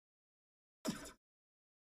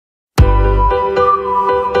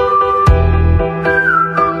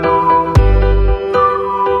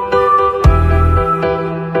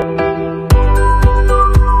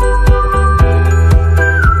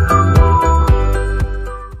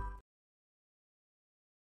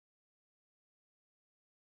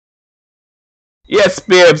Yes,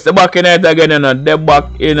 babes, the back in it again, you know. The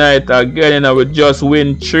back in it again, you know. We just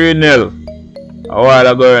win 3-0. A while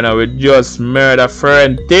ago, you know, we just murder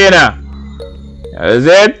Fiorentina. Is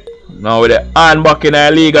it? Now with the hand back in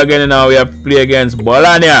the league again, you know, we have to play against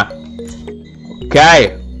Bologna.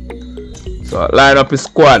 Okay. So line up his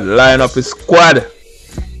squad. Line up his squad.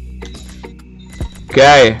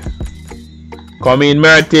 Okay. Come in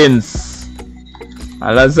Mertens.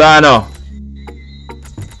 And Lozano.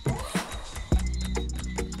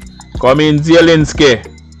 Come in Zielinski.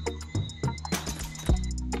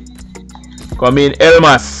 Come in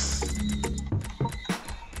Elmas.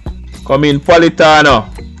 Come in Politano.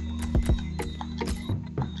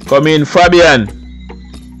 Come in Fabian.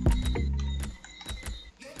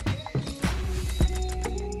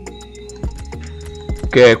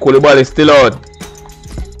 Okay, Koulibaly still out.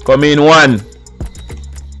 Come in one.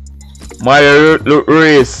 Mario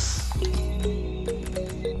Ruiz.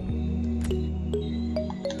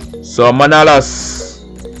 So Manalas.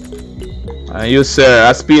 And you, sir,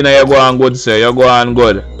 Aspina, you go on good, sir. You go on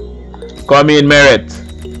good. Come in, Merit.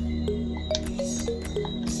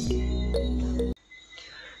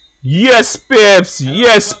 Yes, Peps.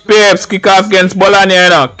 Yes, Peps. Kick off against Bologna, you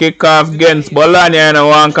know. Kick off against Bologna, you know.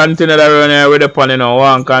 One continue the run here with the pun, you know.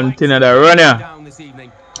 One continue the run here.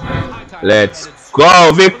 Let's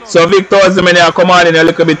go, Vic. So Victor Osimhen come on in a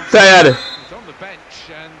little bit tired.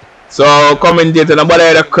 So commentator,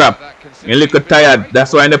 nobody the crap. You look tired.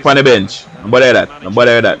 That's why I'm on the bench. Nobody that.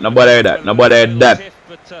 Nobody that. Nobody that. Nobody that.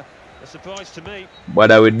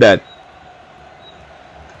 Bother with that.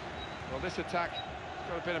 Well, this attack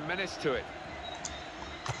got a bit of menace to it.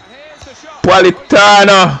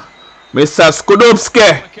 Politano. Mr.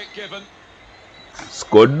 Skudubski.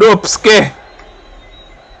 Skudubski.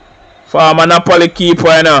 Former Napoli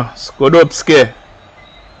keeper, you know. Skudubski.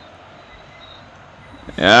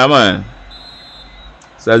 Yeah, man.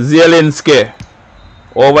 So Zielinski.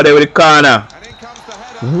 Over there with the corner.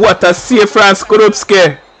 What a save from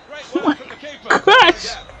Skudubski. Oh my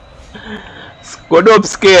gosh.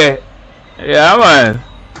 Skudubski. Yeah, man.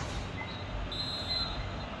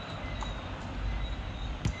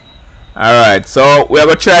 Alright, so we are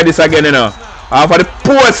going to try this again, you know. For the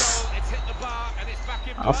post.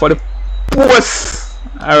 For the post.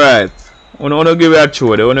 Alright. I want to give you a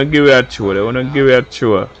chore. I want to give you a chore. I want to give you a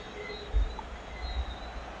chore.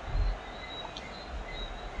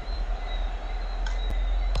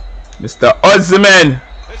 Mr. Osimhen.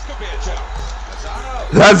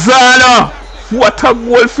 Lozano. What a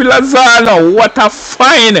goal for Lozano. What a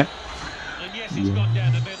fine.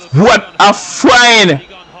 What a fine.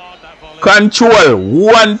 Control.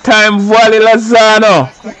 One time volley Lozano.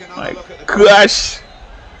 Oh my gosh.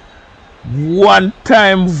 One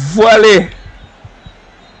time volley.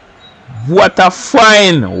 What a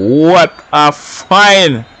fine. What a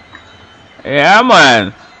fine. Yeah,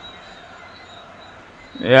 man.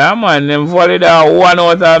 Yeah, man. Them volley that 1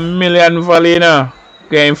 out of a million volley now.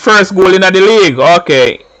 Okay, in first goal in the league.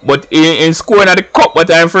 Okay. But in scoring at the cup, but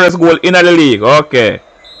in first goal in the league. Okay.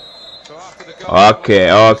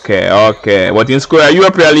 Okay. But in scoring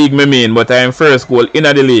European League, me mean. But in first goal in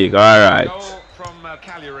the league. Alright.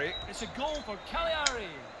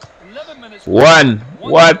 One.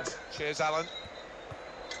 What?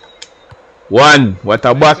 One. What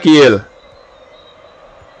a back heel.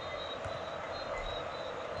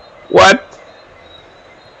 What?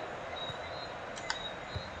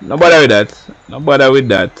 No bother with that. No bother with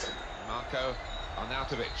that.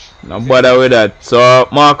 No bother with that. So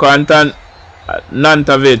Marco Anton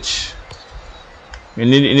Nantovic. You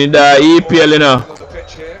need the EPL, you know.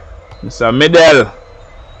 It's a middle.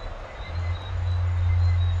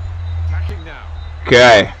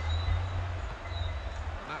 Okay.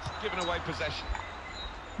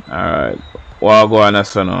 Alright. What go on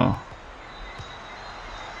us now?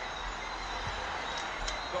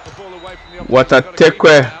 What a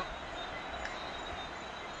takeaway.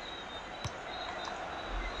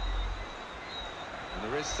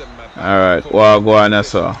 Alright, what go on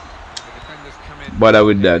us? Bother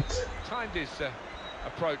with that. Timed his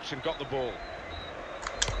approach and got the ball.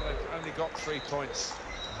 They've only got 3 points.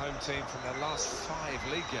 Home team from their last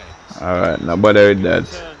 5 league games. Alright, now bother with that.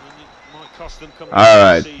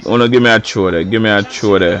 Alright, wanna give me a throw there. Give me a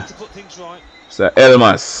throw there. So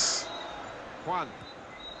Elmas.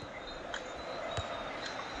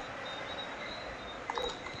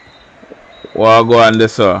 What go on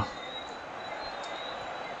this? Woo!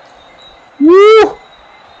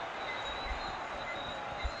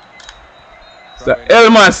 So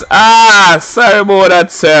Elmas. Ah, sorry about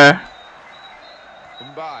that, sir.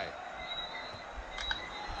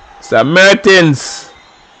 So Mertens.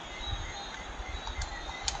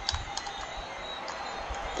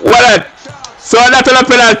 What? So that's a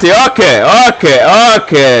penalty.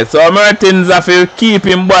 Okay. So Mertens have to keep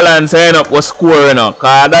him balance and end up with score, you know.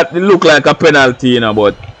 Cause that look like a penalty, you know,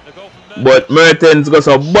 but Mertens goes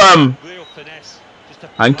a bam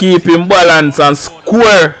and keep him balance and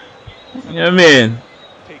score. You know what I mean?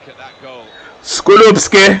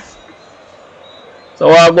 Skulupski. So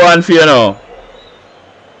what go on for you now?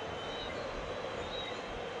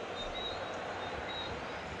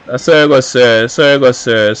 That's how you go, sir.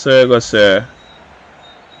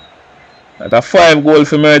 That's a 5 goal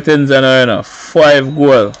for Mertens, you know. 5 goal.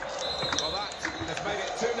 Well, that's made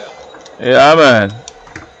it 2-0. Yeah, man.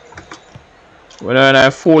 We're not in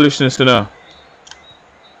that foolishness, you know.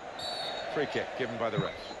 Free kick given by the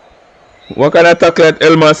ref. What kind of tackle at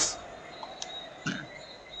Elmas?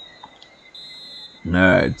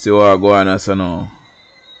 Alright, see what go on us now.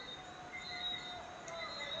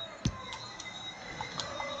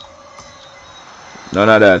 None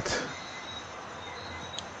of that.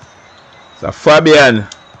 It's a Fabian. And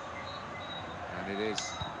it is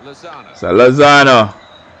Lozano. It's a Lozano.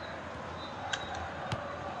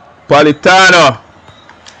 Politano.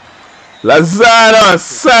 Lozano.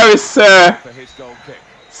 Sorry, sir. For his goal kick.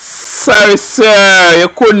 Sorry, sir. You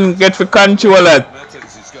couldn't get for control that.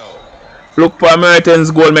 Mertens' goal. Look for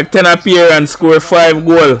Mertens' goal. Make 10 appearance. Score 5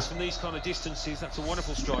 goals. From these kind of distances, that's a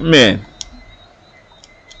wonderful strike. Man.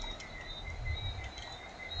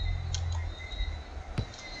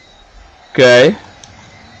 Okay.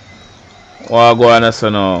 What go on us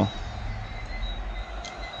now?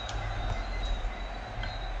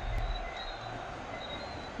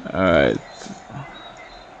 Alright.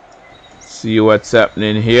 See what's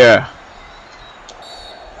happening here.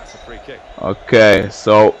 That's a free kick. Okay,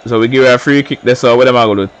 so we give her a free kick. That's all. What am I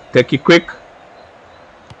going to do? Take it quick.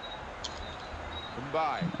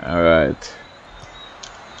 Alright.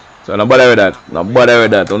 So no bother with that. No bother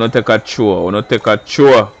with that. We'll not take a chore. We'll not take a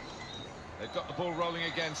chore. They've got the ball rolling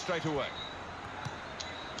again straight away.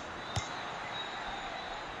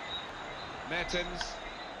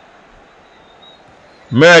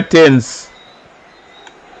 Mertens.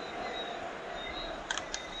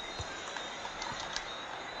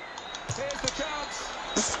 Here's the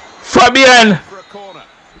chance. Fabian. For a corner.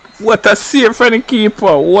 What a save from the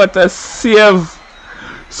keeper. What a save.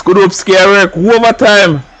 Skudupski work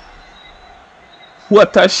overtime.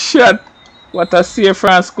 What a shot. What a save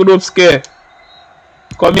from Skudupski.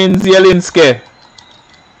 Come in Zielinski.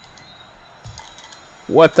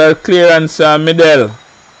 What a clearance from middle.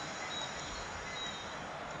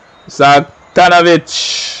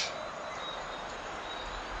 Zaktanovic.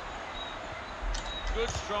 Good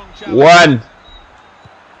strong challenge. 1.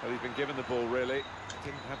 Well, he's been given the ball really.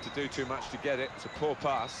 Didn't have to do too much to get it. It's a poor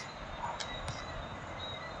pass.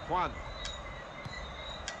 Juan.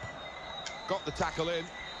 Got the tackle in.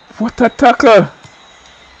 What a tackle.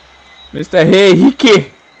 Mr. Hey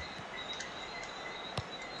Hickey.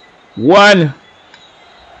 1.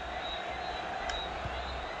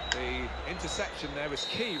 The interception there was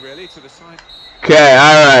key really to the side. Okay,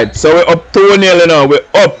 alright. So we're up 2-0, you know. We're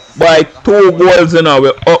up by 2 goals, you know.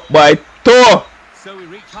 We're up by 2. So we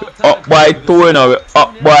reach Up by 2, you know. We're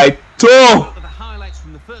up by 2. The highlights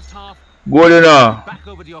from the first half. Good, you know. Back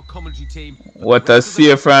over to your commentary team. What a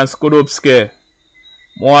save from Skudupski.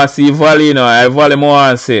 More see Valley, you know. I Valley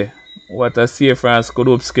more say. What a save from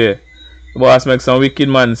Skudupski. The boss make some wicked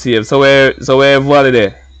man save. So where Valley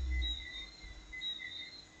there?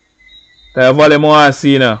 The Valley more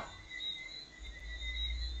see, you know.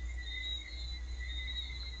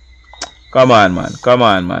 Come on, man. Come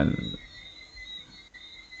on, man.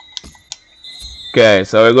 Okay,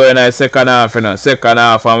 so we're going to the second half, you know. Second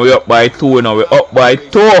half, and we're up by 2, you know. We're up by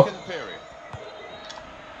 2.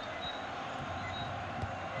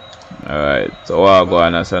 Alright, so what go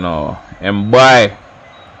on us now? And bye.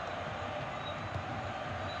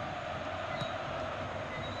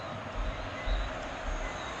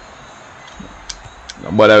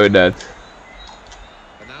 Don't bother with that.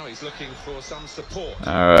 And now he's looking for some support.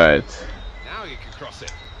 Alright. Now you can cross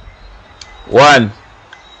it. 1.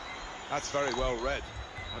 That's very well read.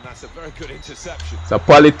 And that's a very good interception. It's a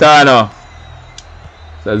Politano.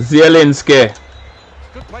 It's a Zielinski. It's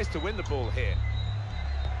a good place to win the ball here.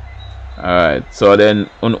 Alright, so then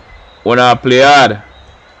wanna play hard.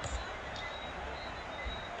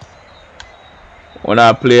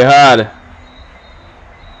 Wanna play hard.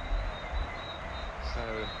 So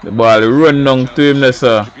The ball run down to him there,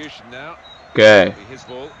 sir. now. Okay. His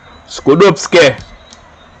ball. Skudupski.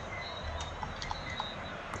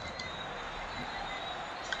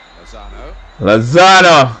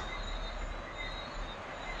 Lozano.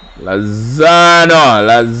 Lozano.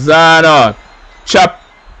 Chop.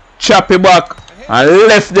 chop it back and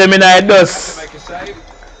left them in the dust.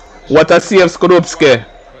 What a save, Skorupski.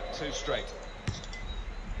 Too straight.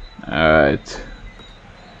 Alright.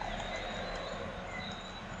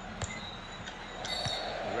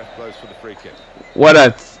 The ref blows for the free kick. What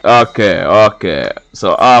that? Okay.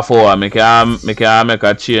 So half hour, me can make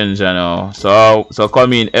a change now. So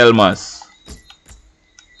come in Elmas.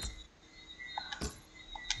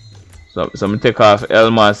 So me take off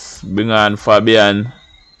Elmas, bring on Fabian.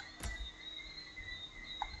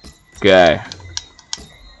 Okay.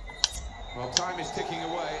 Well, time is ticking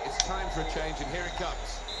away. It's time for a change, and here it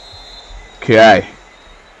comes. Okay.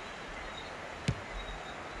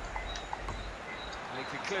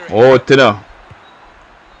 Oh, Tina.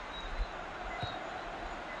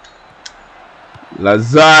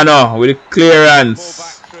 Lozano with the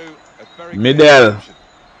clearance. Middle.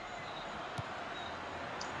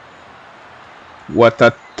 What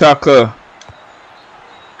a tackle.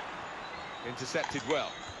 Intercepted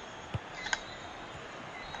well.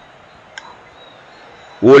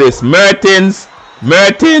 Who is Mertens?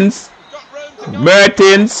 Mertens.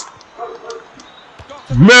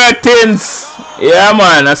 Yeah,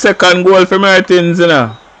 man. A second goal for Mertens, you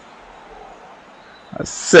know. A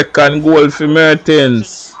second goal for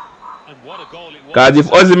Mertens. Because if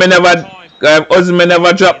Osimhen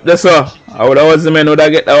never dropped this, I would have Osimhen would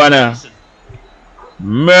have get that one.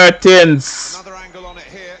 Mertens. Another angle on it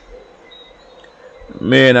here.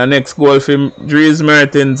 Man, the next goal for Dries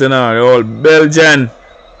Mertens, you know, the old Belgian.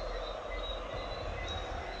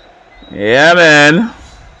 Yeah, man.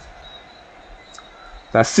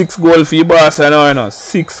 That's 6 goal for Barca now, you know.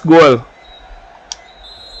 6 goal.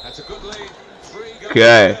 That's a good lead. 3 goals.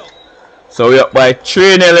 Okay. So we up by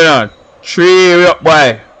 3-0, you know. 3 we up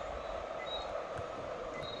by.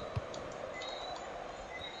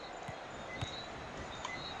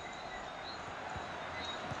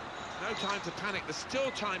 No time to panic. There's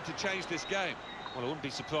still time to change this game. Well, I wouldn't be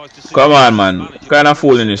surprised to see. Come on, man. What kind of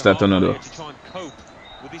fooling is that, you know? To try and cope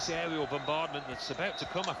with this aerial bombardment that's about to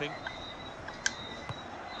come, I think.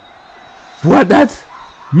 What that?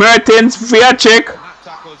 Mertens, fair check. That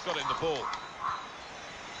tackle has got in the ball.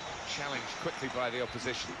 Challenged quickly by the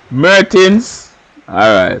opposition. Mertens.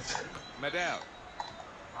 Alright. Medel.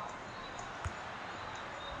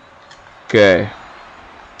 Okay.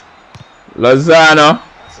 Lozano.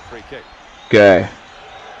 That's a free kick. Okay.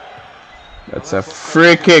 That's a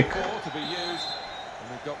free kick. To be used, and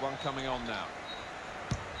we've got one coming on now.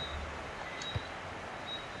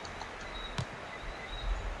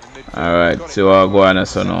 Alright, so I'll go on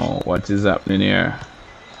so now. What is happening here?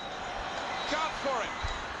 Chance for it.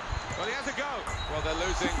 Well, he has a go. Well, they're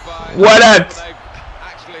losing by. What that? They've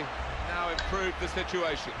actually now improved the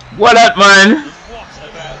situation. What that, man? What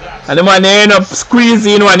about that? And the man they end up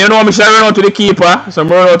squeezing one. You know, I should run out to the keeper. So I'm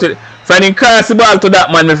running out to the. Finding cross the ball to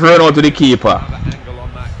that man, I run out to the keeper. Another angle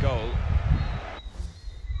on that goal.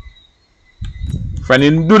 When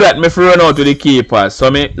you do that, me run out to the keeper. So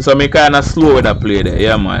me kinda slow with that play there.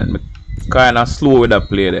 Yeah, man. Me kinda slow with that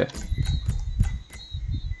play there.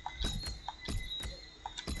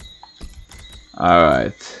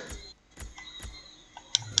 Alright.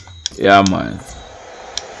 Yeah, man.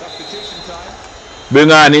 Substitution time.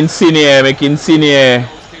 Bring on Insigne, make Insigne.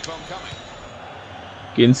 Goals keep on coming.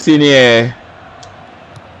 Insigne.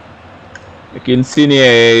 Make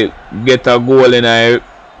Insigne get a goal in a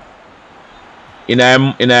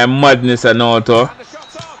madness and auto. And the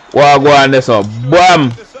shot's on. What go on this up? Bam!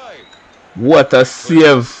 The save. What a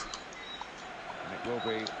save! And it will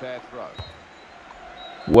be their throw.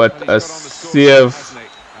 What Well, a he's got on the score sheet, save! hasn't he?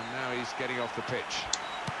 And now he's getting off the pitch.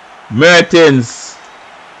 Mertens,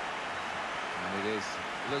 And it is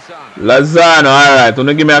Lozano. Lozano. Alright,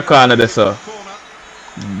 wanna give me a corner there, sir.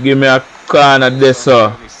 Corner. Give me a corner there,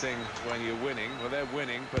 sir. Only sing when you're winning. Well, they're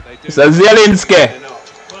winning, but they do. It's a Zielinski.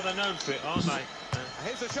 Well, they're known for it, aren't they?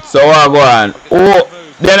 Here's a shot. So what go on? Oh,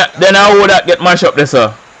 then I would that get mashed up there,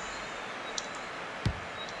 sir.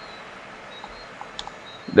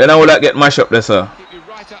 Then I would that get mashed up there, sir. Keep you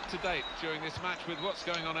right up to date during this match with what's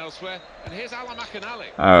going on elsewhere. And here's Alamakanali.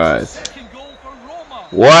 Alright. Second goal for Roma.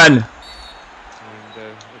 1. And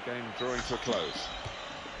the game drawing to a close.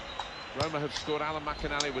 Roma have scored.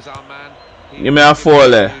 Alamakanali was our man. He Give me a foul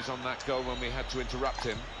there. news on that goal when we had to interrupt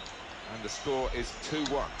him. And the score is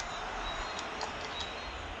 2-1.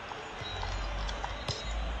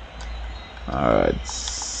 Alright.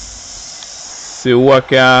 See what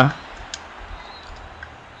can.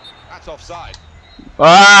 That's offside.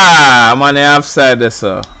 Ah, I'm on the offside there,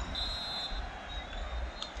 sir.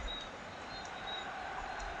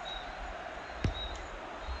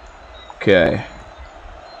 Okay.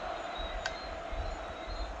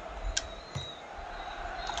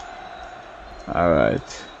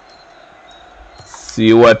 Alright.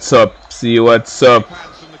 See what's up. See what's up.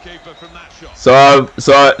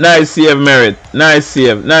 So nice save, Merit. Nice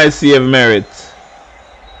save. Nice save, Merit.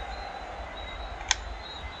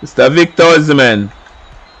 Mr. Victor Osimhen.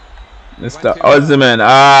 Mr. Osimhen.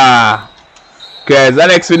 Ah. Okay, the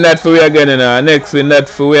next win that for we again, you know. Next win that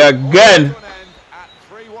for we again.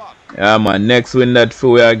 Yeah, man. Next win that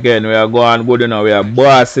for we again. We are going good, you know. We are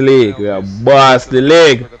boss the league. We are boss the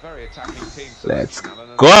league. Let's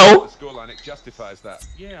go.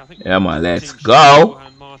 Yeah, man. Let's go.